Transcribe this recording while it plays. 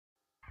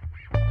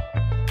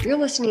You're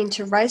listening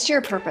to Rise to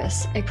Your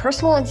Purpose, a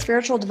personal and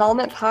spiritual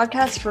development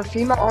podcast for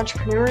female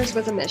entrepreneurs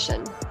with a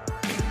mission.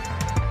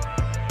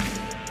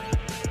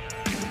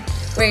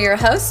 We're your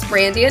hosts,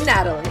 Brandie and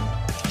Natalie.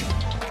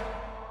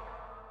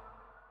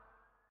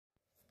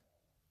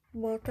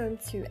 Welcome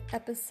to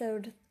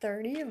episode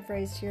 30 of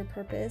Rise to Your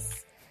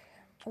Purpose.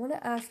 I want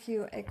to ask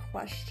you a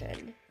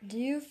question. Do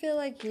you feel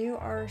like you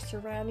are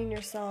surrounding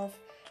yourself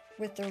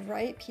with the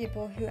right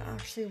people who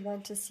actually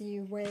want to see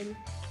you win?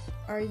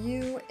 Are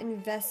you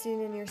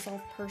investing in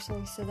yourself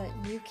personally so that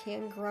you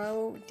can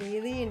grow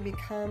daily and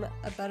become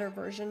a better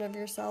version of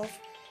yourself?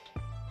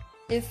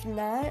 If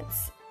not,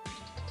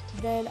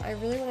 then I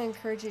really want to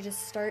encourage you to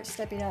start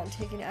stepping out and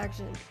taking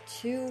action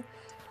to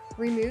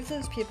remove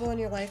those people in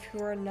your life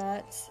who are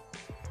not,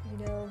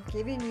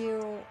 giving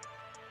you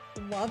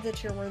love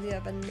that you're worthy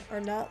of and are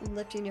not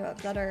lifting you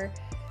up, that are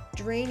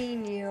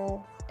draining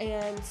you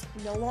and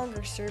no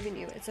longer serving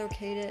you. It's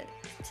okay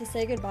to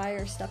say goodbye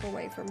or step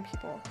away from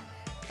people.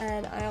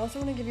 And I also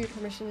want to give you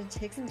permission to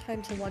take some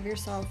time to love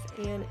yourself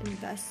and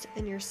invest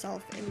in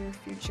yourself and your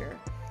future.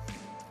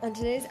 On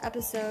today's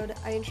episode,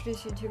 I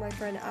introduce you to my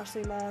friend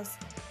Ashley Maas,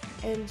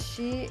 and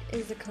she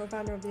is the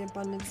co-founder of the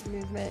Abundance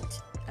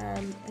Movement.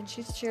 And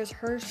she shares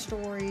her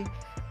story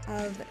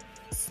of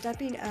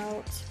stepping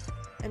out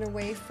and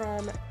away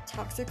from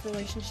toxic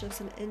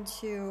relationships and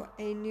into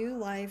a new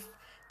life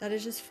that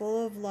is just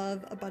full of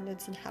love,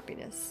 abundance, and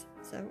happiness.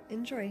 So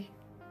enjoy.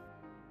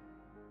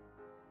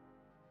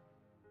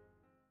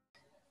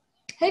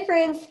 Hey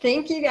friends,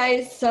 thank you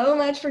guys so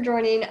much for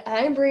joining.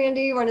 I'm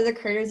Brandie, one of the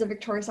creators of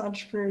Victorious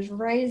Entrepreneurs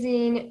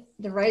Rising,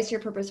 the Rise to Your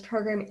Purpose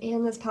program,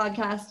 and this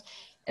podcast.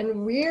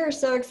 And we are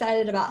so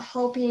excited about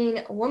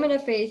helping women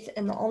of faith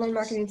in the online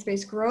marketing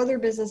space grow their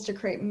business to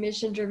create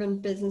mission-driven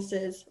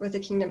businesses with a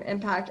kingdom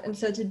impact. And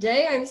so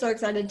today I'm so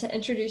excited to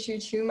introduce you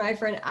to my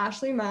friend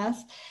Ashley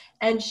Maas,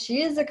 and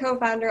she is the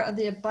co-founder of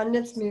the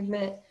Abundance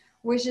Movement,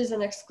 which is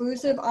an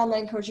exclusive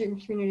online coaching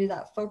community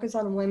that focuses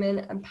on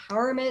women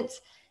empowerment.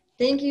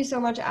 Thank you so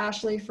much,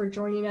 Ashley, for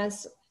joining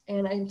us.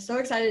 And I'm so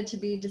excited to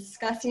be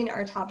discussing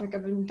our topic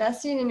of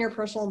investing in your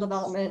personal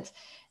development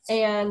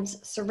and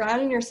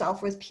surrounding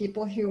yourself with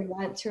people who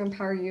want to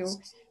empower you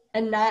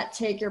and not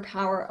take your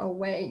power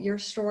away. Your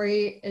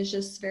story is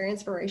just very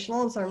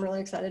inspirational. And so I'm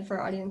really excited for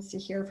our audience to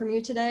hear from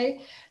you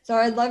today. So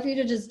I'd love for you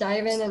to just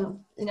dive in and,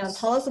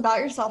 tell us about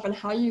yourself and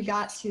how you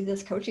got to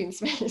this coaching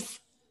space.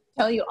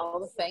 Tell you all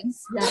the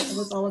things. Yeah,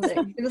 tell us all the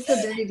things. Give us the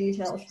dirty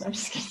details. No, I'm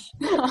just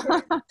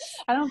kidding.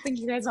 I don't think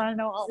you guys want to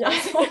know all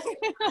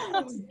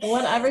that.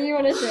 Whatever you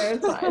want to share,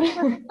 it's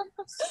fine.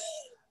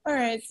 All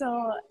right,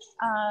 so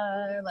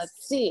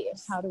let's see.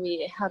 How do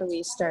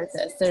we start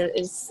this?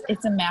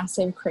 It's a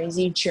massive,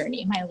 crazy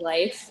journey. My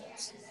life,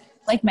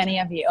 like many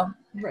of you,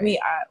 right.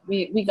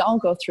 we all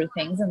go through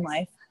things in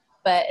life,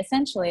 but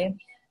essentially,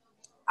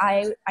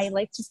 I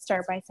like to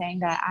start by saying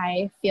that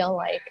I feel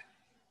like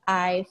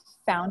I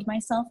found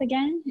myself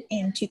again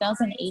in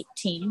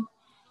 2018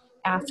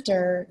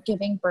 after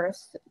giving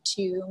birth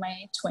to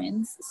my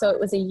twins. So it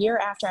was a year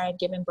after I had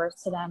given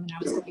birth to them, and I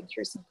was going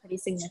through some pretty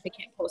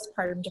significant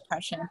postpartum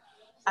depression.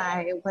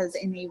 I was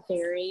in a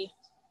very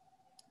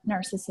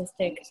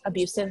narcissistic,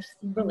 abusive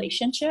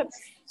relationship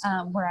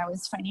where I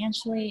was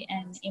financially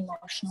and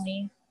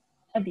emotionally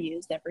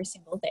abused every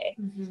single day.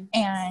 Mm-hmm.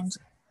 And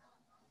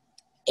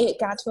it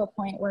got to a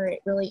point where it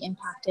really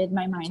impacted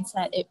my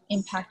mindset. It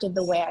impacted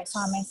the way I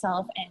saw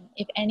myself. And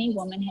if any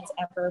woman has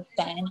ever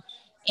been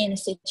in a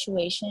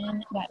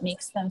situation that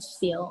makes them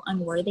feel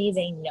unworthy,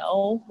 they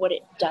know what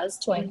it does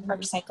to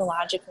our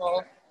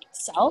psychological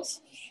self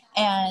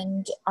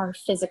and our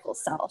physical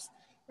self.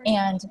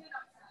 And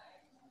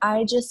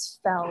I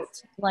just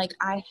felt like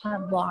I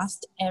had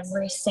lost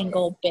every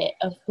single bit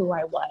of who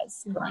I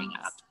was growing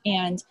up.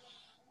 And,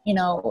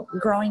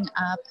 growing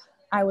up,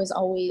 I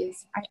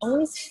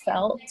always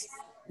felt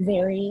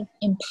very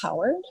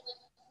empowered,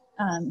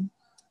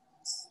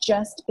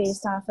 just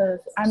based off of,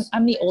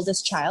 I'm the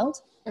oldest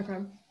child. Okay.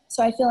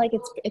 So I feel like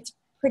it's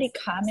pretty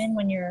common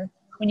when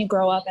you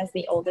grow up as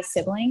the oldest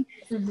sibling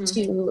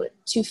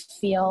to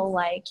feel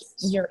like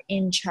you're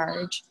in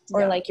charge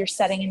or like you're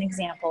setting an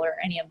example or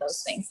any of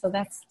those things. So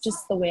that's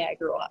just the way I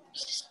grew up.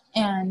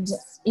 And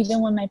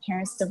even when my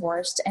parents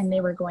divorced and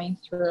they were going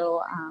through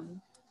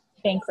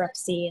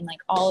bankruptcy and like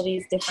all of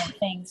these different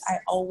things, I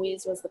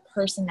always was the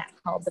person that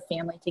held the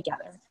family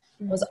together.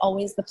 I was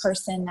always the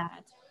person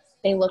that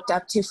they looked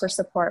up to for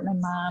support. My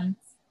mom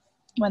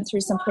went through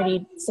some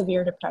pretty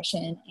severe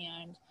depression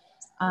and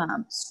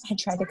had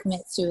tried to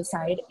commit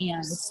suicide.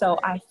 And so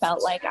I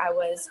felt like I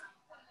was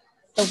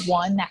the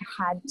one that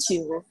had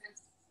to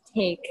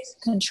take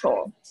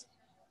control.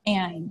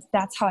 And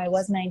that's how I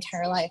was my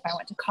entire life. I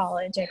went to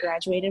college, I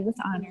graduated with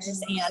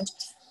honors, and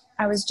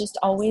I was just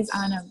always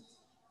on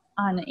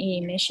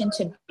a mission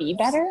to be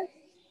better.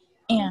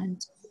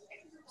 And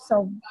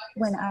so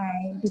when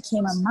I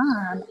became a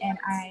mom and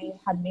I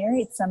had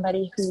married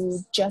somebody who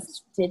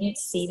just didn't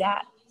see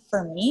that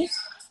for me,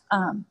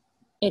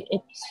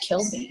 it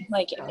killed me.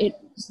 Like it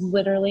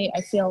literally,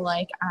 I feel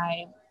like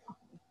I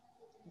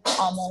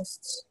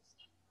almost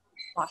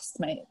lost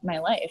my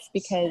life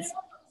because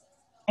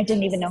I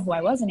didn't even know who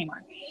I was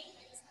anymore.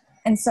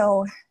 And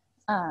so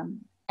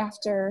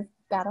after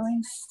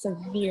battling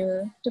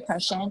severe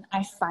depression,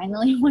 I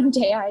finally one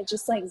day I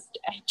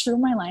drew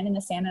my line in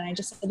the sand and I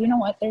just said, you know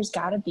what, there's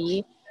got to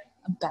be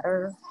a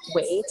better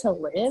way to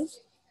live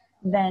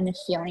than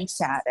feeling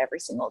sad every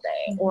single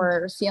day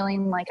or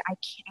feeling like I'm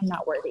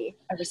not worthy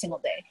every single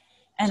day.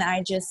 And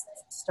I just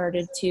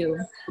started to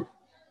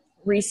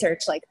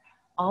research like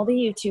all the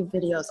YouTube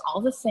videos,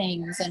 all the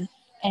things,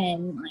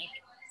 and like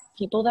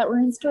people that were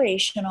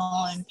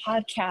inspirational and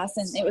podcasts.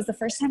 And it was the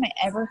first time I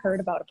ever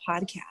heard about a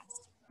podcast.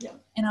 Yeah.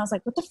 And I was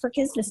like, what the frick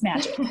is this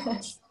magic?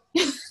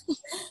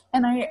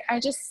 And I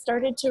just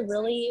started to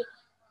really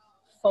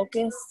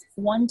focus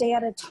one day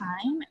at a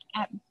time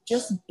at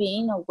just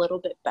being a little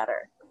bit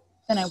better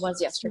than I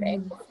was yesterday.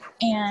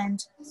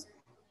 And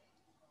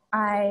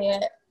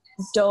I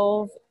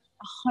dove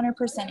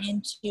 100%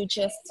 into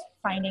just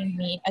finding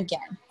me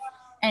again.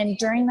 And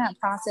during that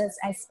process,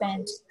 I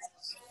spent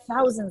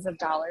thousands of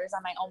dollars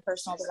on my own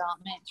personal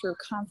development through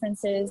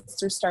conferences,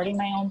 through starting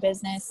my own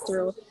business,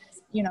 through,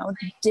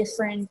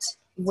 different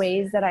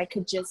ways that I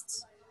could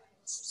just,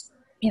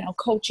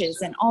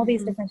 coaches and all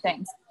these different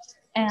things.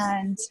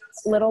 And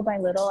little by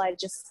little, I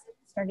just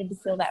started to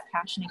feel that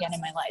passion again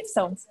in my life.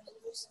 So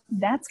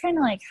that's kind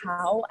of like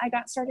how I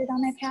got started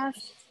on my path.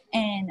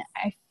 And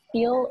I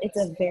feel it's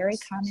a very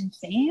common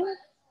theme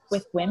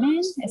with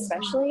women,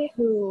 especially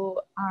who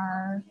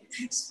are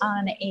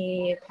on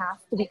a path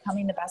to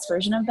becoming the best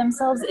version of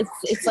themselves.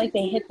 It's like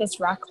they hit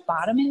this rock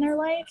bottom in their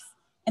life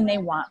and they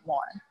want more.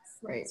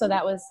 Right. So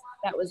that was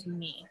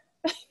me.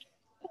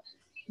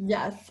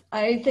 Yes,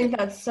 I think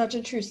that's such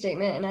a true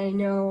statement. And I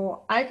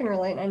know I can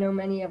relate. And I know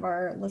many of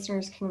our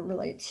listeners can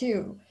relate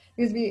too,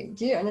 because we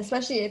do. And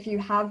especially if you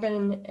have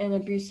been in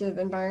abusive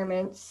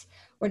environments,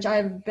 which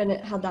I've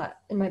had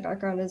that in my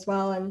background as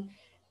well.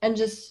 And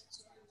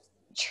just,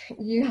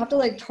 you have to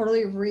like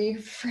totally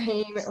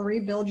reframe,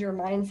 rebuild your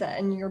mindset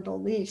and your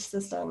belief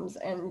systems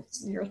and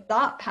your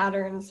thought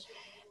patterns.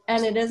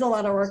 And it is a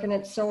lot of work, and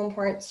it's so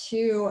important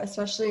too,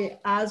 especially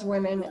as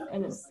women,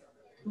 and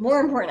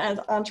more important as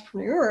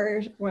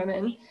entrepreneur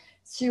women,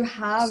 to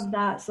have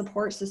that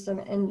support system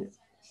and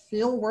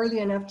feel worthy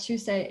enough to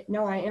say,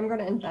 no, I am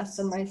going to invest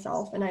in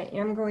myself, and I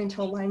am going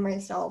to align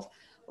myself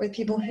with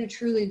people who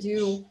truly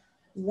do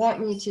want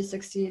me to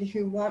succeed,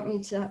 who want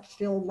me to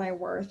feel my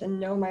worth and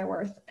know my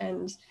worth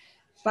and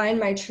find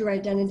my true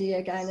identity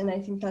again. And I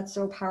think that's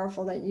so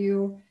powerful that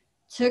you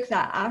took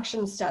that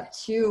action step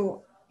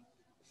to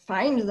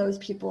find those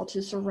people,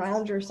 to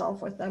surround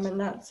yourself with them. And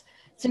that's,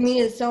 to me,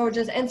 is so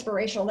just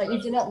inspirational that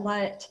you didn't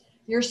let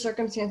your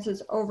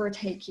circumstances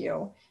overtake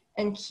you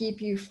and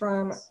keep you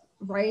from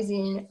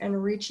rising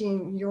and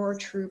reaching your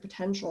true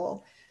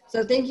potential.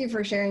 So thank you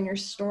for sharing your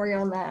story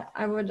on that.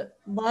 I would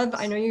love,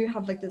 I know you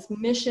have like this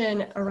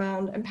mission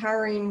around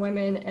empowering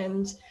women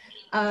and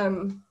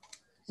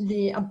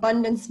the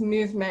abundance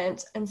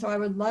movement. And so I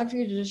would love for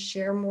you to just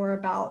share more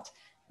about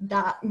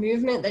that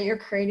movement that you're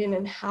creating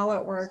and how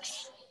it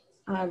works,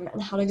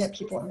 and how to get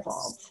people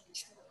involved.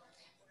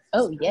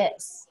 Oh,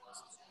 yes.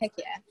 Heck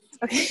yeah.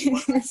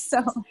 Okay.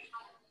 So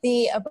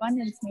the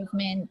Abundance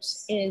Movement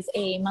is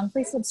a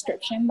monthly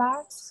subscription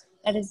box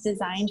that is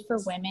designed for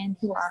women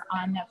who are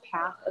on the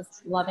path of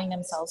loving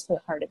themselves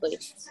wholeheartedly,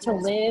 to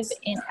live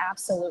in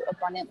absolute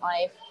abundant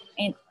life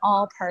in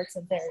all parts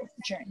of their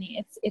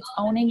journey. It's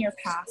owning your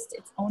past,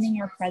 it's owning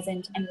your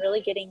present, and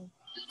really getting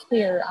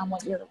clear on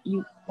what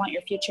you want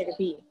your future to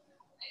be.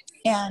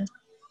 And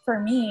for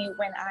me,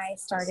 when I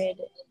started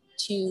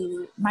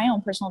to my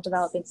own personal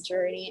development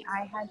journey,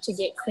 I had to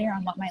get clear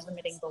on what my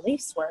limiting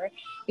beliefs were,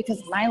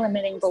 because my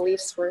limiting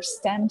beliefs were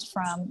stemmed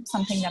from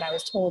something that I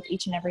was told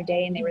each and every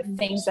day, and they were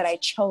things that I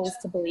chose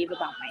to believe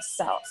about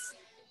myself.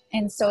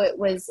 And so it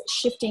was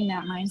shifting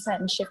that mindset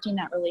and shifting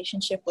that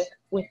relationship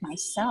with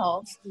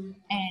myself,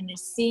 and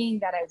seeing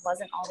that I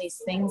wasn't all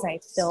these things I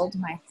filled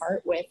my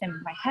heart with and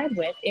my head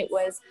with. It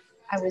was,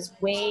 I was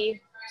worthy,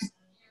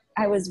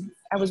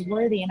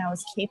 and I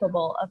was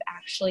capable of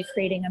actually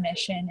creating a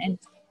mission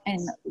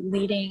and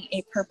leading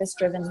a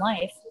purpose-driven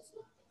life.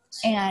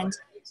 And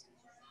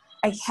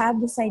I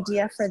had this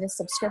idea for the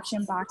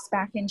subscription box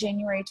back in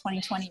January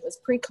 2020. It was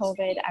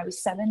pre-COVID. I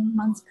was 7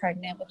 months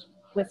pregnant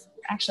with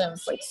actually, I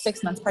was like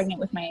 6 months pregnant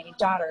with my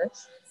daughter.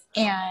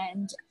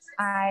 And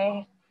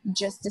I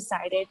just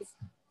decided,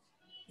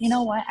 you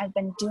know what? I've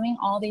been doing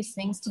all these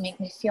things to make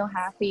me feel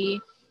happy.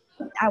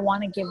 I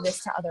want to give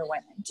this to other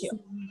women too.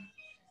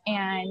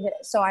 And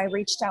so I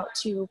reached out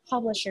to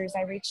publishers.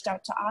 I reached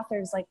out to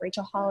authors like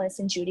Rachel Hollis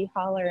and Judy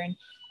Holler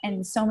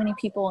and so many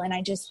people. And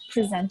I just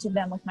presented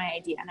them with my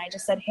idea. And I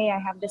just said, hey, I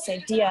have this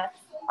idea.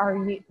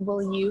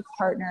 Will you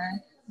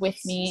partner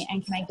with me?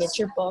 And can I get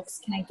your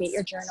books? Can I get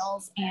your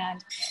journals? And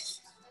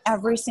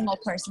every single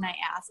person I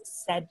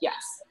asked said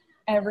yes,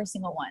 every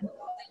single one.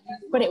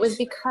 But it was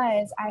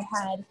because I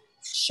had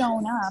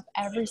shown up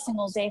every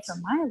single day for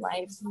my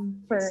life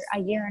for a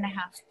year and a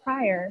half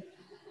prior.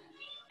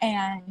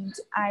 And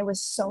I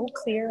was so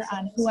clear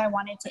on who I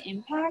wanted to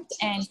impact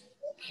and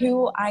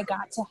who I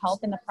got to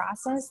help in the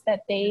process,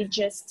 that they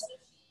just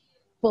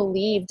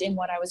believed in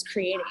what I was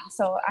creating.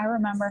 So I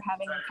remember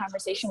having a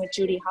conversation with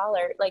Judy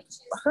Holler. Like,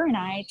 her and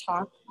I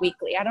talk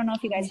weekly. I don't know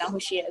if you guys know who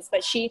she is,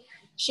 but she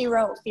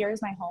wrote Fear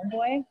Is My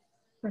Homeboy.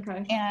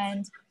 Okay.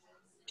 And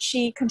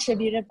she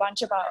contributed a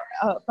bunch of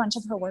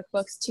her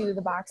workbooks to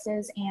the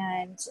boxes,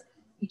 and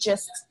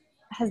just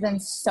has been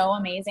so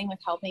amazing with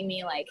helping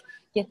me like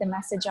get the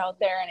message out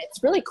there. And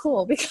it's really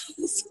cool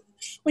because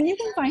when you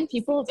can find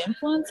people of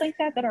influence like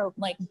that are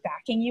like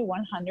backing you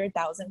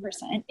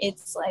 100,000%,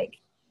 it's like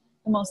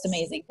the most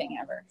amazing thing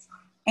ever.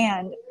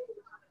 And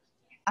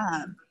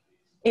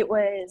it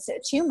was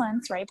 2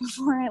 months right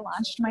before I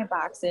launched my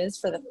boxes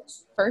for the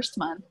first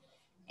month,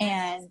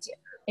 and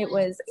it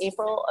was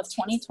April of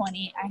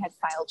 2020. I had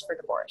filed for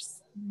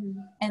divorce.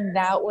 Mm-hmm. And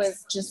that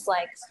was just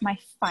like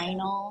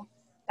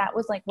that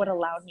was like what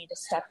allowed me to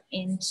step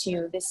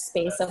into this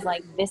space of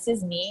like, this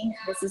is me,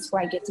 this is who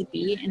I get to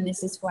be, and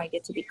this is who I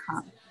get to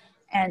become.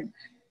 And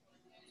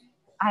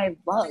I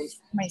love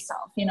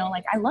myself,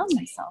 like I love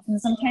myself.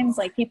 And sometimes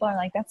like people are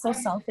like, that's so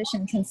selfish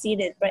and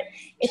conceited, but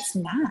it's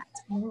not.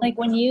 Like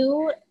when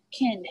you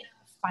can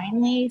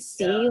finally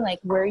see like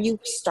where you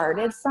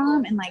started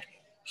from, and like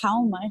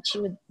how much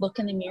you would look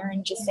in the mirror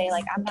and just say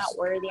like, I'm not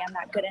worthy, I'm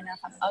not good enough,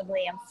 I'm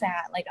ugly, I'm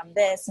fat, like I'm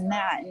this and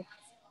that, and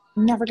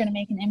I'm never going to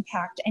make an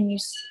impact. And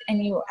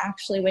you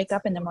actually wake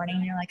up in the morning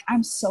and you're like,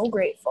 I'm so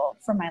grateful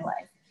for my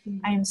life.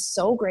 I am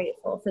so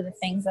grateful for the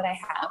things that I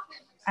have.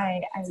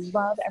 I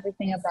love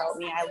everything about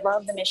me. I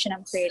love the mission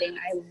I'm creating.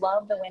 I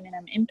love the women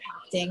I'm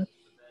impacting.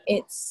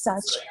 It's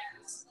such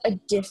a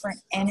different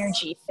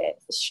energy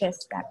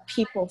shift that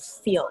people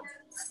feel.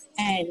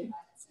 And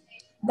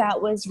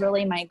that was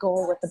really my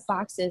goal with the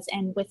boxes.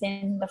 And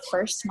within the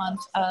first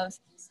month of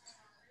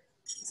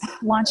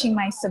launching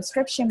my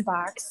subscription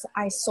box,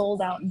 I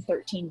sold out in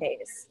 13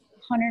 days,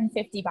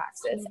 150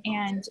 boxes.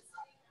 And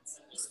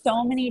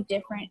so many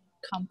different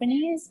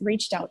companies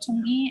reached out to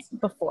me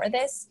before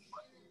this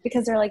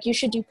because they're like, you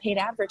should do paid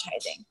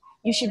advertising.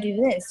 You should do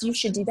this. You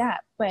should do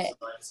that. But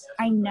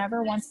I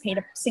never once paid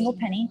a single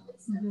penny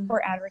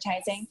for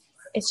advertising.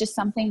 It's just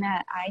something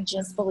that I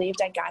just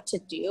believed I got to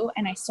do.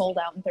 And I sold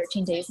out in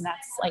 13 days. And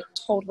that's like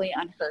totally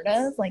unheard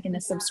of, like in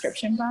the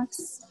subscription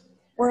box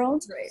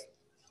world. Right.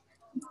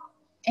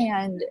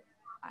 And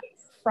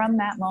from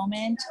that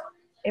moment,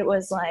 it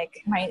was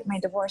like my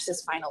divorce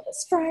is final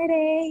this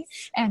Friday.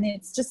 And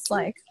it's just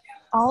like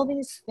all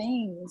these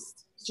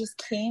things just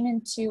came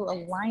into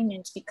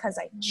alignment because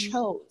I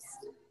chose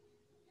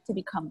to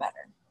become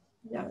better.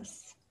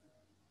 Yes.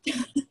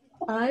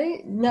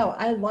 I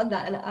love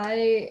that. And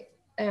I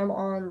am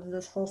on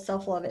this whole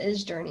self-love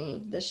is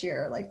journey this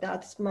year. Like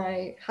that's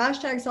my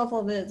hashtag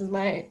self-love is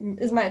my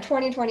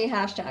 2020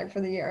 hashtag for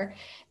the year.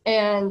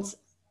 And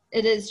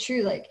it is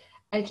true. Like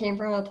I came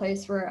from a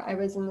place where I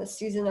was in this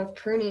season of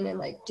pruning and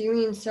like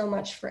doing so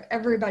much for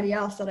everybody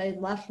else that I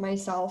left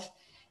myself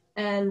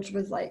and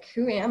was like,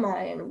 who am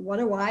I and what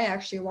do I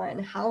actually want?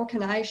 And how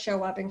can I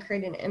show up and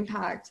create an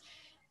impact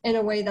in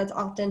a way that's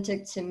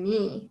authentic to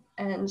me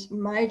and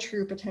my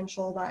true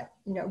potential that,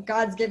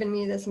 God's given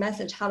me this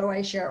message. How do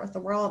I share it with the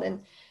world?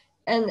 And,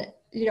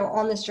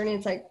 on this journey,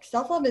 it's like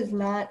self-love is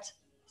not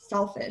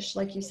selfish.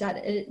 Like you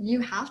said, you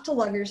have to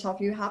love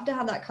yourself. You have to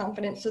have that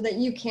confidence so that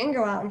you can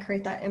go out and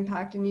create that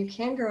impact and you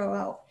can go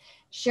out,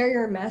 share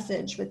your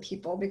message with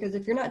people. Because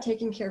if you're not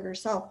taking care of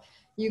yourself,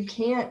 you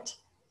can't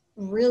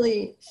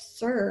really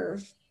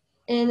serve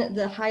in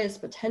the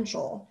highest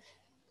potential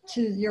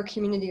to your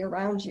community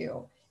around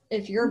you.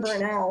 If you're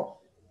burnt out,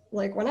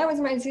 like when I was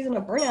in my season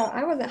of burnout,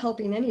 I wasn't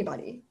helping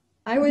anybody.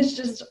 I was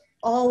just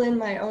all in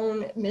my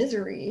own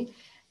misery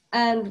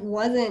and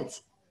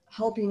wasn't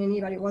helping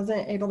anybody,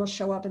 wasn't able to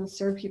show up and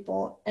serve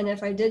people. And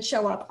if I did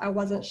show up, I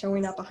wasn't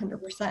showing up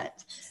 100%.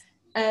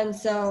 And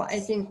so I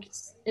think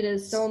it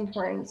is so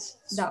important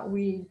that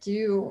we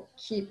do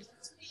keep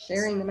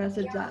sharing the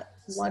message that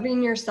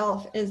loving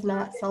yourself is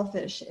not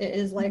selfish. It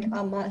is like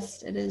a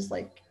must. It is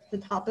like the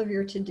top of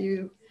your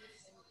to-do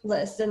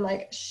list and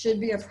like should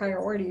be a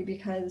priority,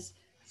 because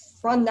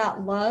from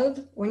that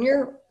love, when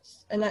you're,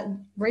 and that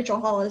Rachel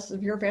Hollis,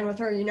 if you're a fan with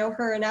her,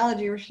 her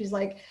analogy where she's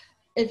like,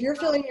 if you're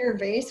filling your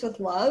vase with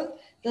love,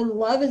 then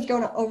love is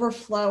going to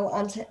overflow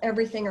onto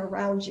everything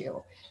around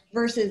you,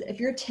 versus if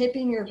you're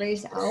tipping your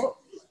vase out,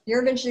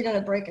 you're eventually going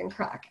to break and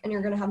crack and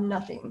you're going to have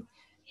nothing.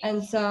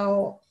 And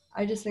so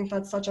I just think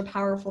that's such a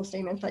powerful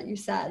statement that you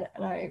said.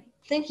 And I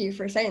thank you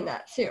for saying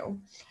that too.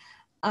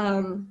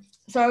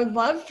 So I would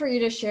love for you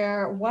to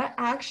share, what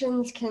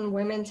actions can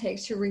women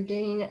take to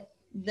regain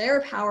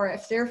their power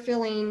if they're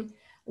feeling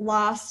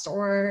lost,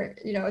 or,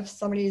 if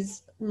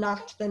somebody's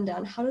knocked them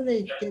down? How do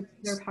they get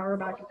their power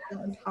back and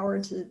feel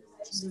empowered to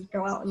just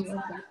go out and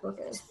live their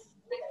purpose?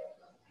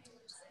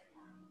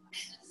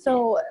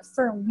 So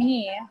for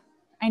me,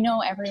 I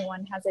know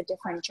everyone has a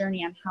different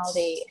journey on how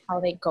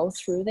they go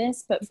through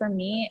this, but for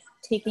me,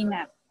 taking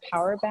that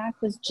power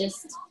back was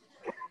just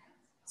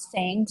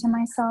saying to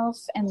myself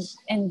and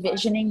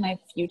envisioning my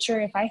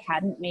future. If I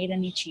hadn't made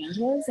any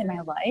changes in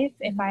my life,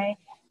 if I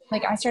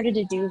like I started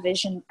to do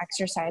vision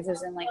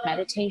exercises and like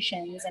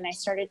meditations, and I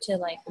started to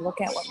like look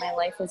at what my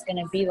life was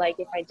going to be like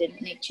if I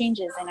didn't make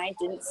changes, and I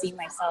didn't see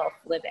myself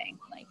living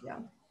like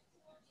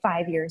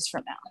 5 years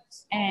from now.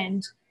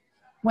 And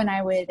when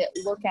I would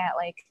look at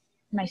like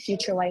my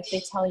future life,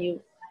 they tell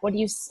you, what do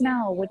you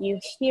smell? What do you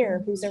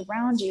hear? Who's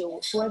around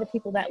you? Who are the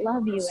people that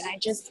love you? And I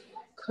just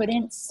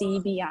couldn't see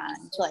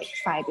beyond like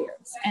 5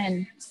 years.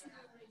 And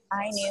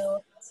I knew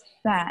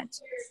that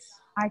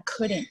I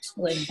couldn't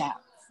live that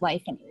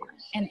life anymore.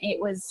 And it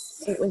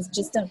was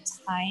just a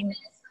time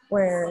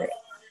where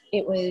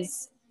it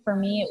was, for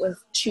me, it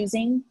was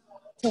choosing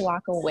to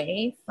walk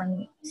away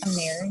from a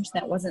marriage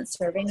that wasn't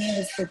serving me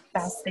was the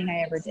best thing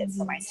I ever did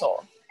for my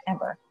soul,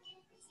 ever.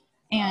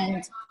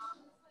 And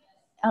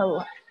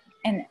the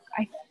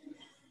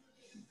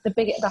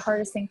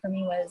hardest thing for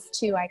me was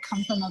too, I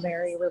come from a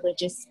very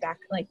religious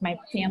like my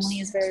family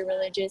is very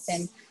religious,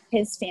 and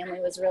his family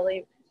was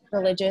really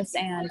religious,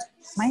 and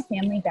my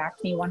family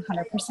backed me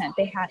 100%.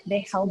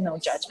 They held no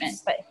judgment,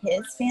 but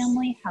his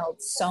family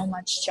held so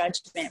much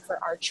judgment for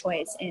our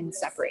choice in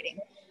separating,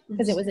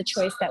 because it was a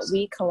choice that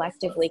we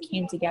collectively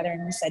came together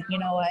and we said, you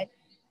know what,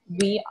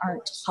 we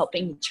aren't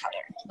helping each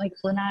other. Like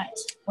we're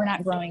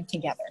not growing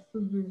together.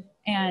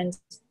 And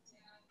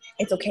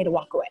it's okay to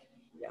walk away.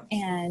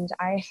 And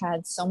I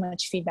had so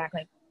much feedback,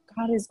 like,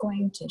 God is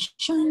going to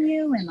shun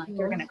you, and like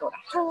you're going to go to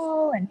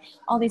hell and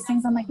all these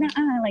things. I'm like, nah,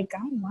 like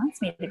God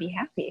wants me to be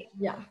happy.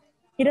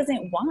 He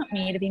doesn't want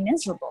me to be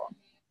miserable.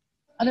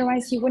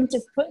 Otherwise he wouldn't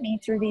have put me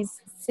through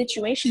these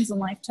situations in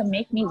life to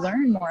make me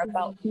learn more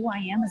about who I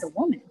am as a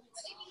woman.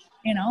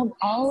 You know,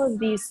 all of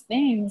these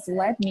things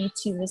led me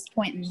to this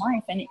point in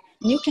life. And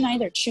you can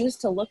either choose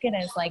to look at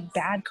it as like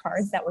bad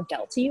cards that were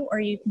dealt to you, or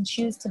you can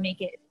choose to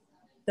make it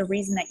the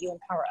reason that you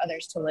empower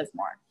others to live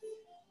more.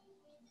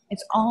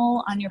 It's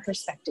all on your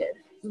perspective.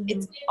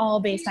 It's all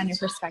based on your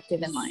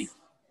perspective in life.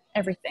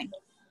 Everything.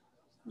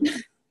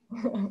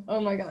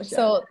 Oh my gosh.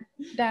 So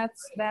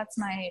that's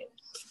my,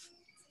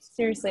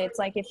 seriously, it's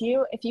like if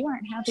you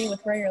aren't happy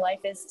with where your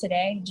life is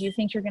today, do you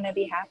think you're going to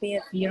be happy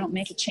if you don't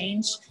make a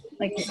change?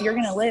 Like you're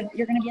going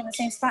to be in the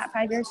same spot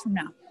 5 years from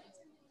now.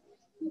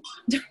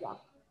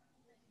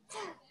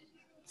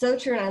 So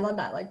true. And I love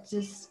that. Like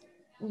just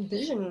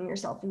envisioning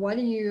yourself.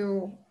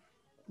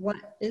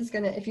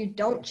 If you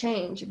don't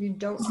change, if you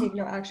don't take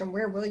no action,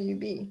 where will you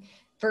be?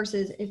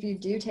 Versus if you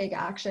do take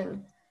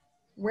action,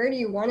 where do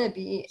you want to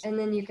be? And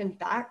then you can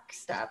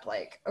backstep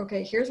like,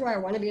 okay, here's where I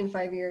want to be in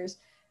 5 years.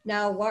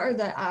 Now, what are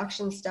the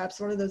action steps?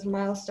 What are those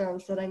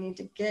milestones that I need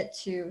to get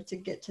to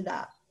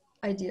that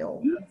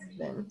ideal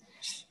vision?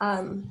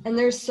 And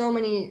there's so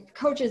many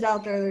coaches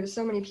out there. There's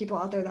so many people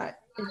out there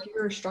that if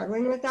you're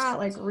struggling with that,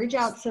 like reach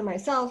out to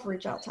myself,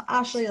 reach out to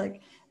Ashley.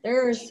 Like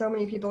there are so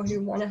many people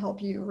who want to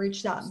help you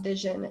reach that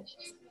vision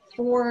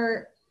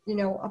for, you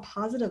know, a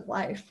positive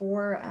life,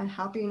 for a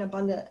happy and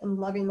abundant and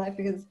loving life.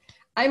 Because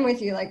I'm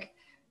with you. Like,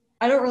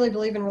 I don't really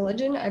believe in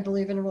religion. I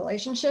believe in a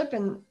relationship,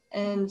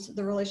 and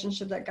the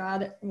relationship that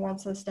God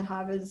wants us to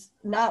have is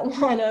not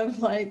one of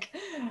like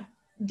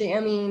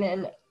damning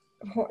and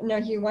no,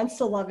 he wants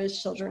to love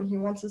his children. He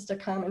wants us to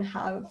come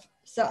and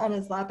sit on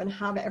his lap and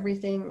have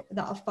everything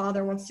that a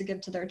father wants to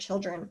give to their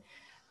children.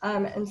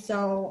 And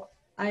so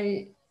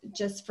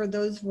for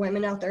those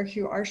women out there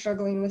who are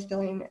struggling with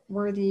feeling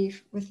worthy,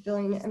 with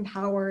feeling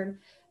empowered,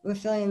 with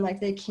feeling like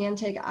they can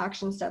take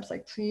action steps,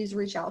 like please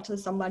reach out to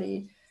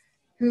somebody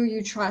who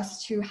you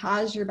trust, who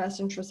has your best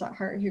interests at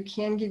heart, who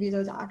can give you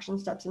those action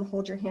steps and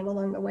hold your hand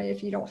along the way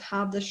if you don't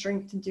have the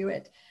strength to do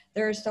it.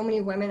 There are so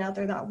many women out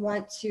there that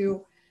want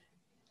to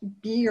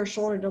be your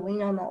shoulder to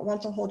lean on, that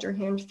want to hold your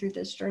hand through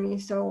this journey.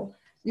 So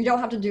you don't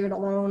have to do it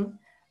alone.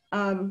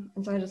 And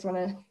so I just want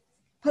to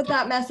put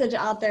that message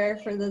out there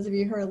for those of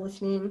you who are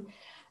listening.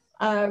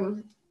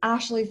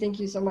 Ashley, thank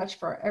you so much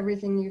for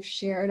everything you've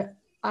shared.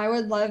 I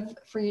would love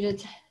for you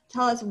to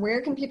tell us,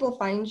 where can people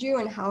find you,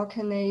 and how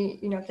can they,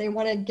 you know, if they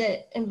want to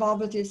get involved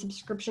with your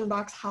subscription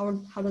box, how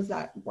does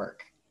that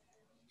work?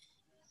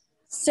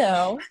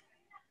 So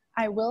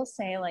I will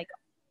say, like,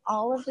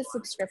 all of the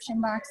subscription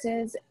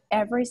boxes,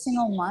 every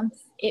single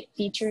month, it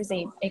features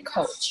a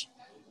coach.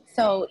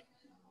 So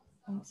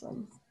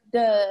awesome.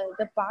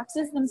 The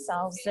boxes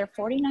themselves, they're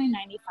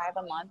 $49.95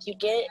 a month. You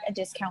get a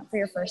discount for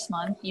your first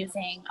month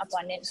using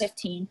Abundant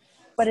 15,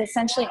 but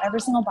essentially every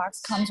single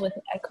box comes with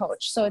a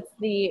coach. So it's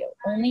the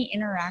only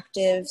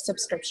interactive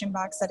subscription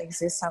box that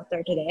exists out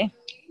there today.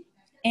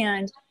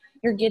 And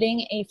you're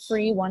getting a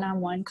free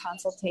one-on-one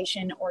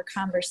consultation or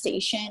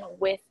conversation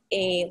with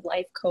a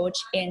life coach,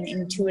 an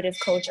intuitive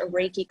coach, a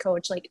Reiki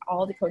coach. Like,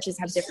 all the coaches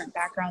have different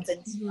backgrounds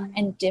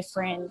and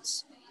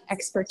different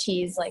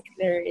expertise. Like,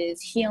 there is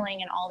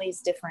healing and all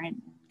these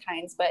different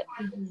kinds. But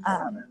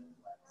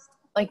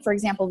like, for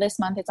example, this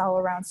month, it's all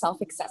around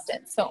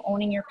self-acceptance. So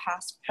owning your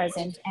past,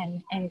 present,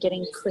 and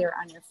getting clear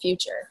on your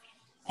future.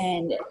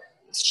 And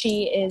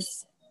she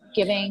is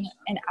giving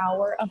an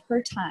hour of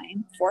her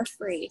time for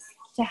free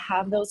to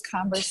have those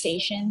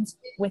conversations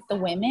with the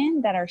women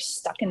that are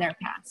stuck in their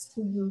past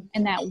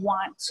and that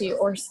want to,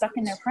 or stuck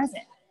in their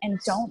present, and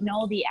don't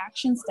know the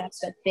action steps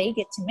that they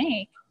get to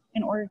make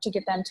in order to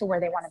get them to where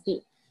they want to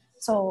be.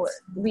 So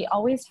we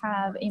always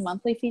have a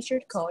monthly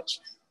featured coach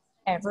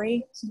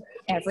every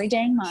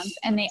dang month,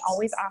 and they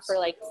always offer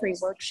like free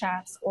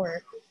workshops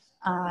or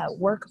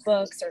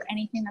workbooks or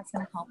anything that's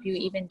going to help you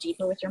even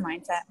deeper with your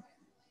mindset.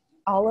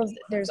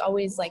 There's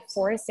always like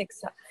 4 to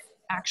 6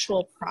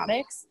 actual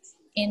products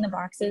in the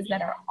boxes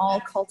that are all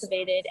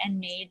cultivated and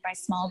made by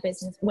small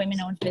business,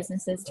 women-owned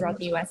businesses throughout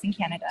the US and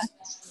Canada.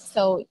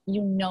 So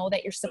you know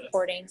that you're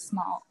supporting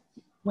small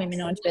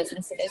women-owned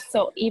businesses.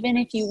 So even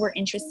if you were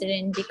interested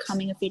in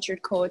becoming a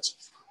featured coach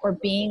or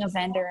being a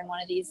vendor in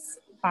one of these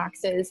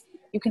boxes,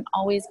 you can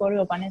always go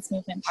to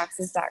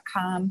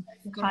abundancemovementboxes.com,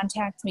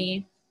 contact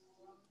me,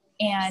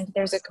 and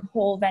there's a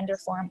whole vendor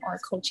form or a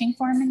coaching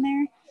form in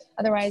there.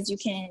 Otherwise, you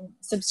can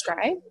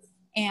subscribe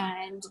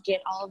and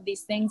get all of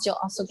these things. You'll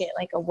also get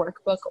like a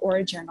workbook or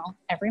a journal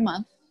every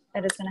month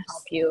that is going to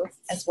help you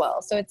as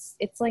well. So it's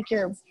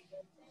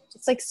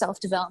like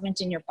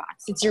self-development in your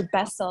box. It's your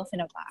best self in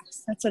a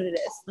box. That's what it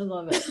is. I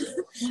love it.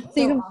 So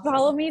you can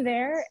follow me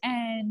there,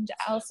 and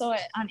also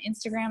on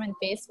Instagram and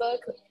Facebook.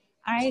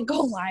 I go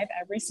live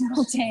every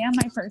single day on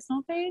my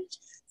personal page.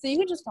 So you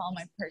can just follow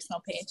my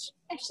personal page,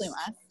 Ashley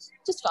Maas.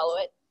 Just follow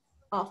it.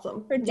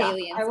 Awesome. For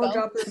daily info. I will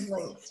drop those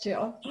links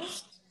too.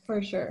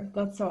 For sure.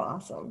 That's so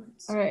awesome.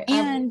 All right.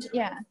 And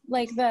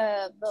like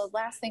the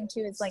last thing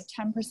too is like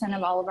 10%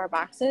 of all of our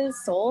boxes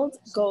sold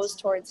goes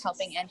towards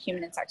helping end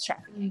human and sex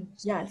trafficking.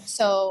 Yes.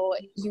 So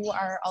you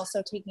are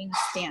also taking a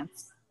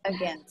stance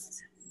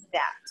against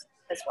that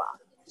as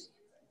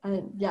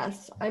well.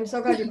 Yes. I'm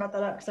so glad you brought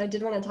that up, because I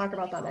did want to talk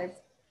about that. And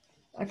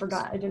I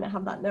forgot. I didn't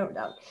have that note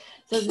down.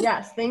 So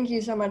yes, thank you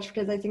so much,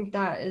 because I think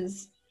that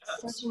is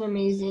such an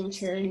amazing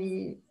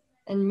charity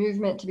and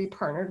movement to be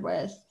partnered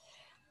with.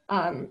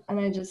 And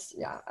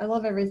I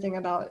love everything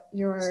about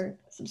your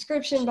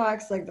subscription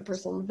box, like the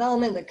personal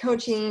development, the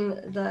coaching,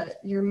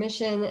 your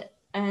mission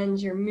and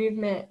your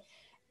movement.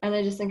 And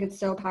I just think it's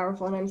so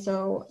powerful. And I'm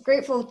so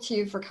grateful to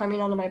you for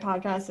coming onto my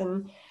podcast.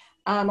 And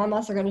I'm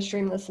also going to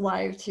stream this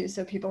live too,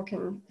 so people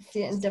can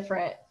see it in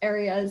different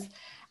areas.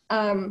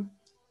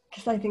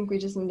 Because I think we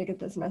just need to get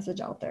this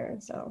message out there.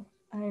 So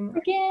I'm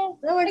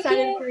so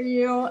excited for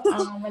you.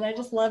 And I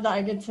just love that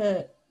I get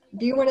to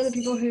be one of the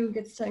people who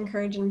gets to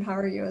encourage and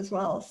empower you as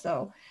well.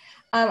 So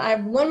I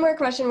have one more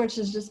question, which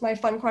is just my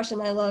fun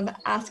question I love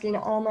asking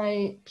all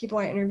my people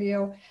I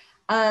interview.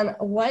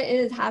 What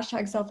is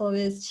 #self-love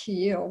is to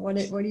you? What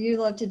do you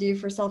love to do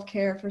for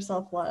self-care, for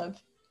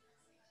self-love?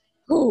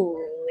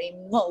 Holy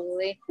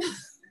moly.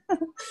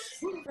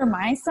 For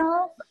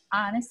myself,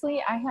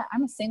 honestly,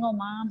 I'm a single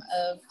mom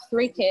of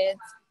 3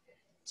 kids,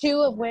 2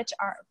 of which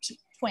are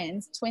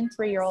twin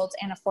 3-year-olds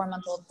and a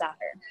 4-month-old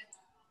daughter.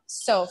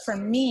 So for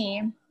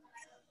me,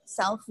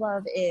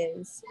 self-love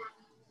is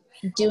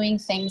doing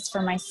things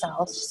for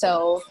myself.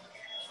 So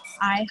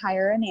I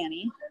hire a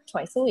nanny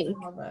twice a week.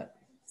 I love it.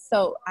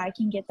 So I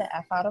can get the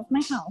F out of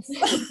my house,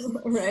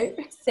 right?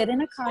 Sit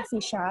in a coffee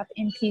shop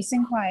in peace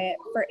and quiet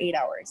for 8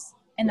 hours.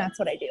 And that's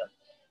what I do.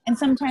 And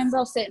sometimes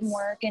I'll sit and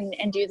work and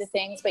do the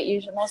things, but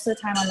usually most of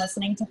the time I'm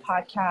listening to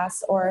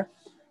podcasts, or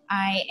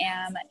I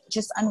am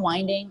just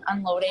unwinding,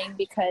 unloading,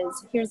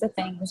 because here's the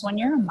thing is when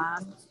you're a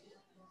mom,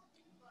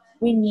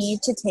 we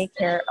need to take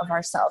care of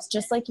ourselves.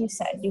 Just like you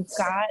said, you've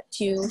got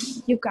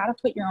to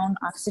put your own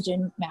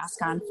oxygen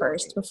mask on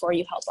first before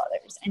you help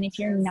others. And if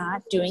you're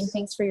not doing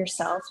things for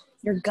yourself,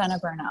 you're gonna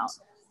burn out.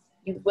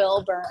 You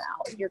will burn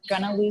out. You're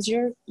gonna lose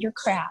your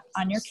crap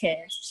on your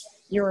kids.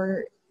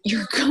 You're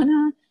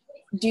gonna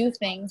do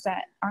things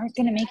that aren't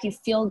gonna make you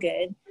feel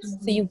good. So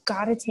you've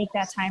got to take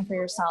that time for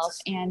yourself.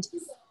 And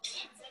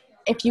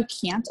if you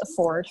can't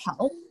afford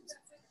help,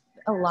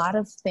 a lot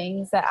of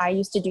things that I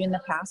used to do in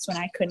the past when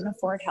I couldn't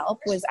afford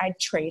help was I'd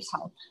trade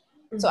help.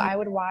 Mm-hmm. So I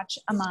would watch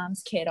a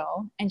mom's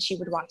kiddo and she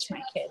would watch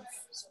my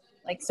kids.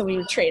 Like, so we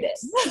would trade it.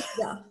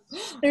 Yeah.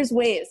 There's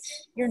ways.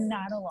 You're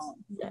not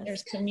alone. Yes.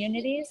 There's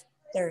communities,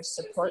 there's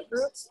support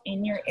groups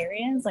in your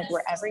areas, like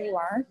wherever you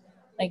are.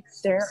 Like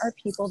there are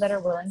people that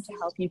are willing to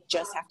help you.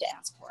 Just have to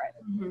ask for it.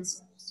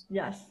 Mm-hmm.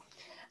 Yes.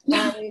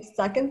 I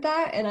second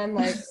that. And I'm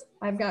like,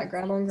 I've got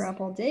grandma and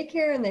grandpa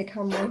daycare, and they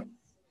come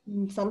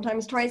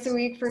sometimes twice a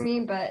week for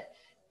me, but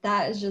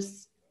that is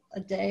just a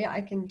day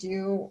I can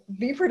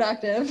be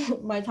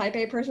productive. My type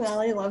A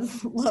personality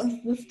loves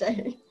this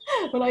day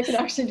when I can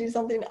actually do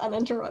something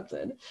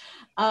uninterrupted.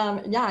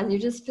 And you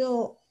just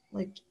feel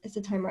like it's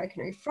a time where I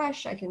can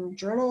refresh. I can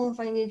journal if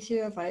I need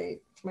to, if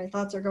my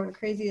thoughts are going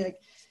crazy.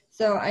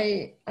 So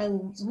I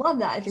love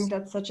that. I think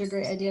that's such a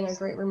great idea and a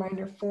great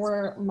reminder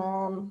for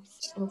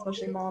moms, and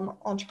especially mom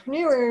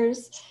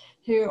entrepreneurs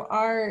who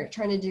are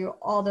trying to do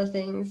all the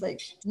things.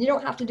 Like, you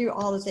don't have to do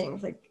all the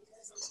things. Like,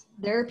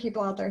 there are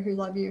people out there who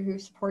love you, who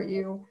support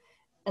you.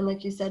 And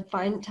like you said,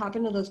 tap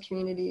into those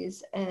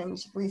communities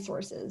and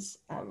resources.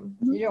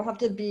 You don't have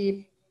to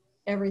be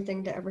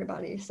everything to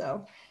everybody.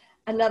 So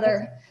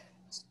another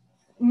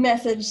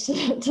message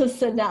to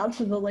send out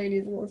to the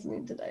ladies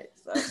listening today.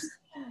 So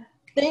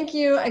Thank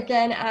you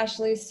again,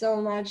 Ashley,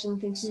 so much.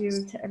 And thank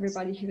you to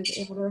everybody who was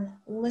able to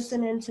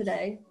listen in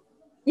today.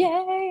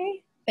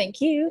 Yay! Thank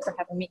you for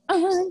having me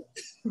on.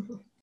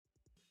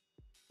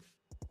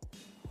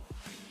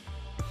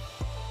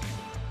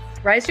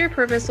 Rise to Your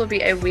Purpose will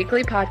be a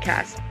weekly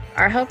podcast.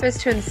 Our hope is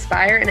to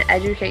inspire and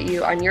educate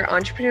you on your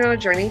entrepreneurial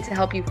journey to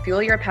help you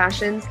fuel your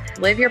passions,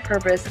 live your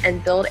purpose,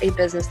 and build a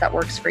business that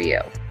works for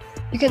you.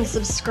 You can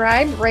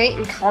subscribe, rate,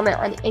 and comment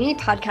on any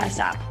podcast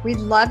app. We'd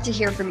love to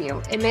hear from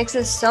you. It makes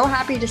us so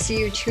happy to see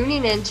you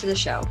tuning in to the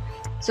show.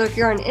 So if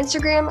you're on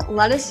Instagram,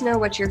 let us know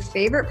what your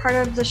favorite part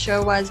of the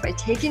show was by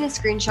taking a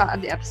screenshot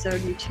of the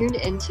episode you tuned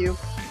into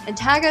and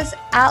tag us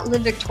at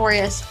Live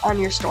Victorious on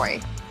your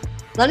story.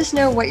 Let us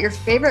know what your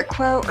favorite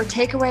quote or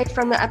takeaway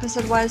from the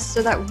episode was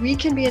so that we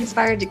can be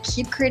inspired to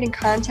keep creating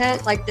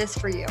content like this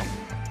for you.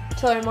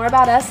 To learn more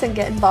about us and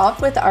get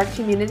involved with our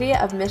community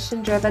of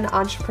mission-driven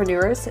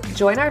entrepreneurs,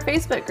 join our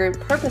Facebook group,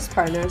 Purpose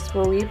Partners,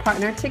 where we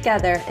partner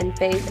together in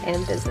faith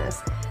and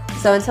business.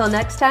 So until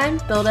next time,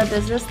 build a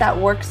business that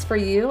works for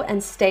you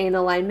and stay in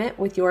alignment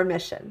with your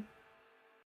mission.